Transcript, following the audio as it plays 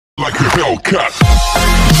Like a Hellcat.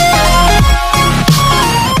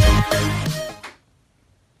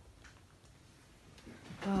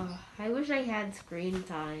 Oh, I wish I had screen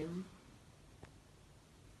time.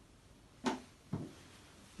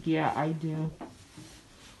 Yeah, I do.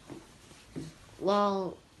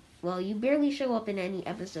 Well, you barely show up in any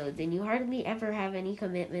episodes, and you hardly ever have any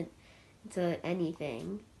commitment to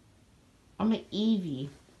anything. I'm an Eevee.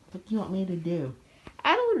 What do you want me to do?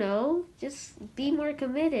 I don't know. Just be more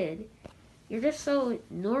committed. You're just so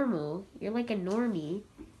normal. You're like a normie.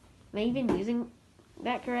 Am I even using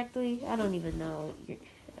that correctly? I don't even know.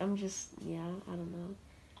 I don't know.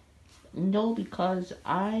 No, because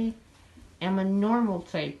I am a normal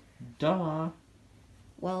type. Duh.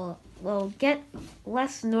 Well, get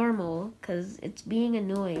less normal, because it's being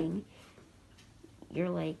annoying. You're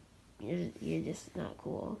just not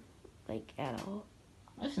cool, like, at all.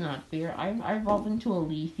 That's not fair. I evolved into a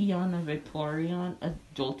Leafeon, a Vaporeon, a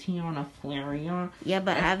Jolteon, a Flareon. Yeah,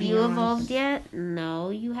 but have you evolved yet?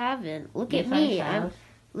 No, you haven't. Look at me.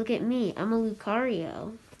 Look at me. I'm a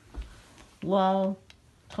Lucario. Well,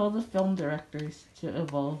 tell the film directors to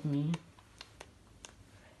evolve me.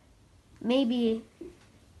 Maybe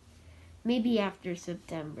after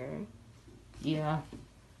September. Yeah.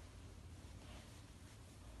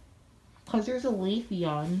 Because there's a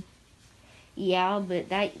Leafeon. Yeah, but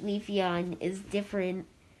that Leafeon is different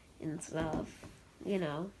and stuff, you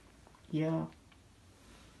know. Yeah.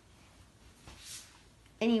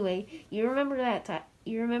 Anyway, you remember that time?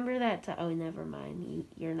 Oh, never mind.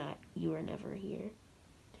 You were never here.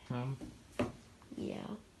 Yeah.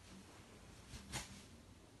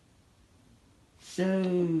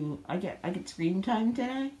 So I get screen time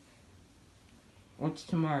today? What's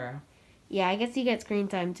tomorrow? Yeah, I guess you get screen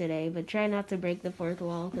time today, but try not to break the fourth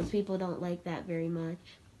wall, because people don't like that very much.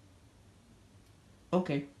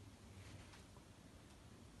 Okay.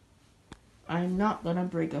 I'm not gonna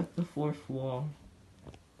break up the fourth wall.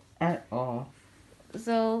 At all.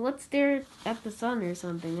 So, let's stare at the sun or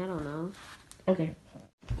something, I don't know. Okay.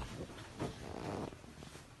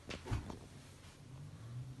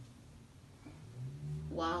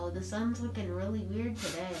 Wow, the sun's looking really weird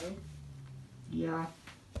today. Yeah.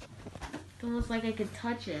 It's almost like I could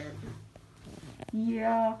touch it.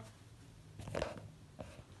 Yeah.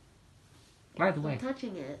 By the I'm way.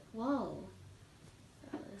 touching it. Whoa.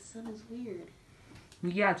 The sun is weird.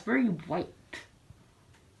 Yeah, it's very white.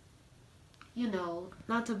 You know,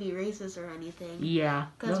 not to be racist or anything. Yeah.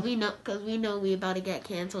 Because we know we about to get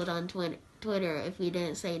canceled on Twitter if we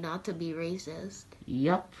didn't say not to be racist.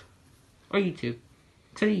 Yep. Or YouTube.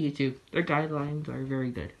 To YouTube. Their guidelines are very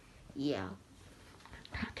good. Yeah.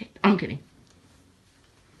 Okay, I'm kidding.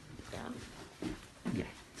 Yeah.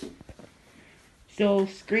 Yeah. So,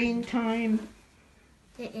 screen time.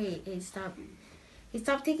 Hey, stop. Hey,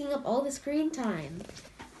 stop taking up all the screen time.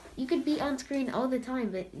 You could be on screen all the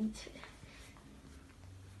time, but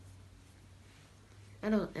I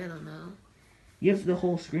don't know. You have the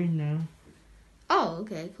whole screen now. Oh,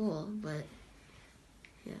 okay, cool, but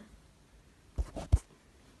yeah.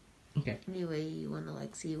 Okay. Anyway, you want to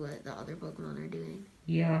like see what the other Pokemon are doing?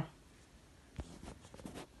 Yeah.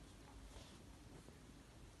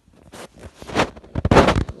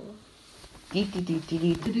 Cool. I could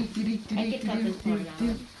cut this part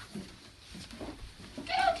out.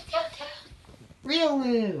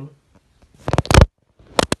 Riolu!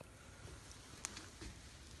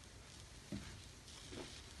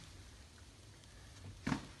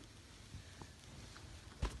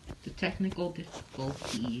 The technical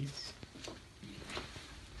difficulties.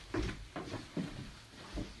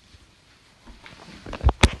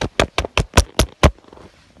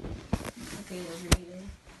 Okay, over here.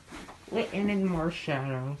 Wait, and then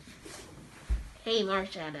Marshadow. Hey,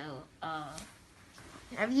 Marshadow.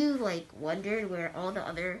 Have you like wondered where all the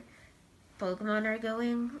other Pokemon are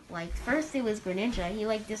going? Like, first it was Greninja. He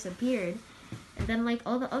like disappeared, and then like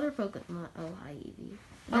all the other Pokemon. Oh, hi Eevee.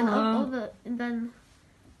 And then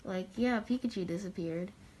like yeah, Pikachu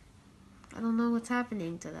disappeared. I don't know what's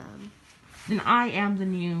happening to them. And I am the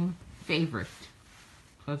new favorite.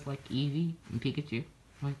 Cause like Eevee and Pikachu.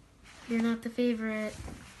 Like, You're not the favorite.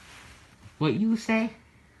 what you say?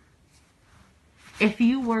 If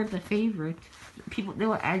you were the favorite, they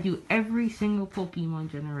will add you every single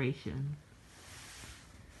Pokemon generation.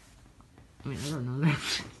 I mean, I don't know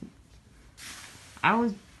that. I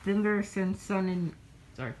was been there since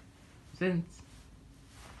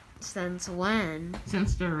Since when?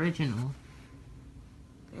 Since the original.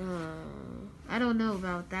 I don't know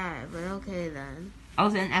about that, but okay then. I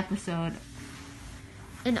was in an episode.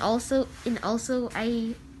 And also,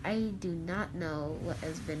 I do not know what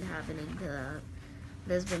has been happening to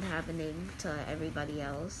that's been happening to everybody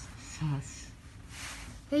else. Sus.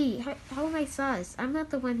 Hey, how am I sus? I'm not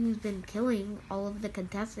the one who's been killing all of the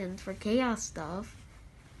contestants for chaos stuff.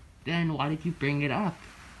 Then why did you bring it up?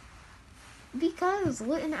 Because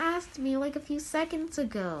Litton asked me like a few seconds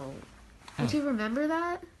ago. Did Oh. you remember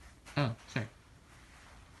that? Oh, sorry.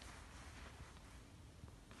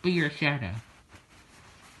 But you're a shadow.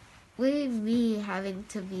 With me having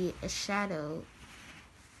to be a shadow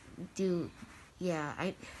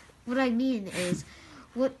what I mean is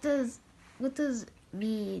what does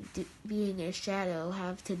being a shadow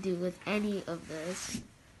have to do with any of this?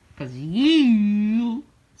 Because you,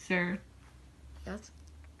 sir, Yes.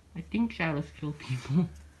 I think shadows kill people.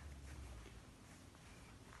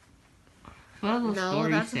 What do those No,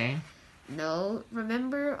 stories that's- say? No,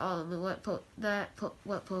 remember what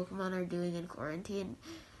Pokemon are doing in quarantine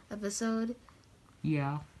episode?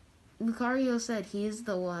 Yeah. Lucario said he's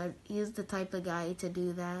the type of guy to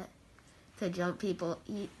do that, to jump people.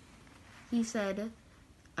 He said,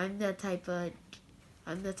 I'm the type of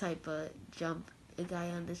jump a guy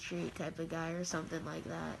on the street type of guy or something like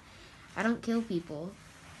that. I don't kill people.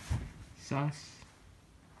 Sus.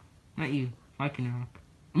 Not you. Lycanroc.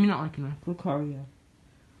 I mean, not Lycanroc. Lucario.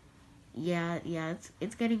 Yeah,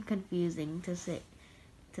 it's getting confusing to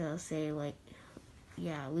say like,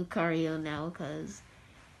 yeah, Lucario now, because,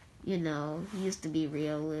 you know, he used to be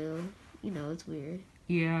Riolu. You know, it's weird.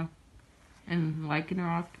 Yeah. And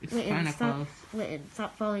Lycanroc is kind of close. Wait,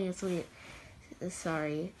 stop falling asleep.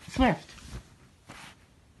 Sorry. Swift.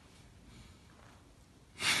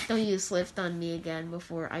 Don't use Swift on me again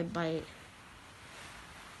before I bite.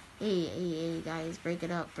 Hey, guys, break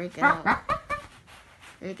it up, break it up.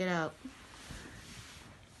 Break it up.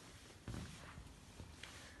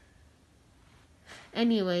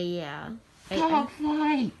 Anyway, yeah. Dog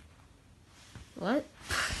fight. What?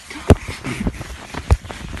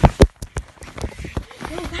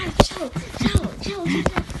 Oh, guys, chill.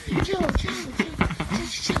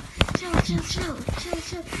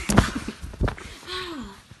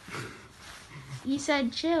 You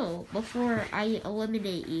said chill before I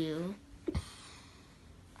eliminate you.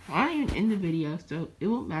 I ain't in the video, so it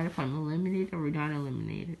won't matter if I'm eliminated or not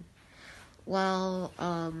eliminated. Well,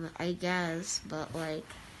 I guess, but like,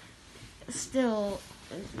 still,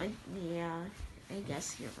 yeah, I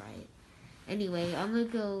guess you're right. Anyway, I'm gonna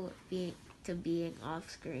go to being off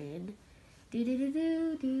screen. Do.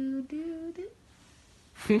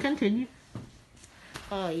 Can you continue?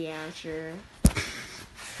 Oh yeah, sure.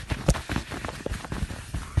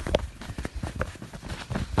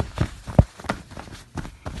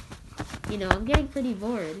 You know, I'm getting pretty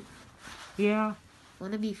bored. Yeah.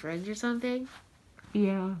 Wanna be friends or something?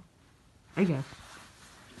 Yeah. I guess.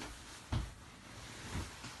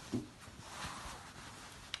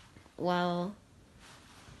 Well,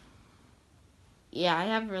 yeah, I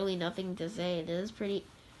have really nothing to say. This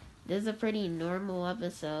is a pretty normal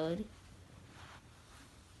episode.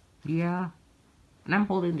 Yeah. And I'm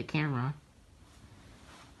holding the camera.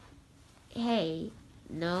 Hey,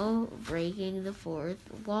 no breaking the fourth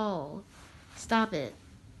wall. Stop it.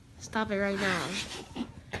 Stop it right now.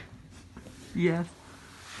 Yes.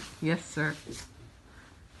 Yes, sir.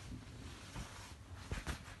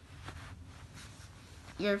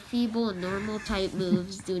 Your feeble normal type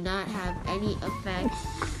moves do not have any effect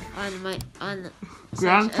on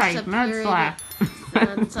Ground such a type, mud slap.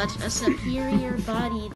 on such a superior body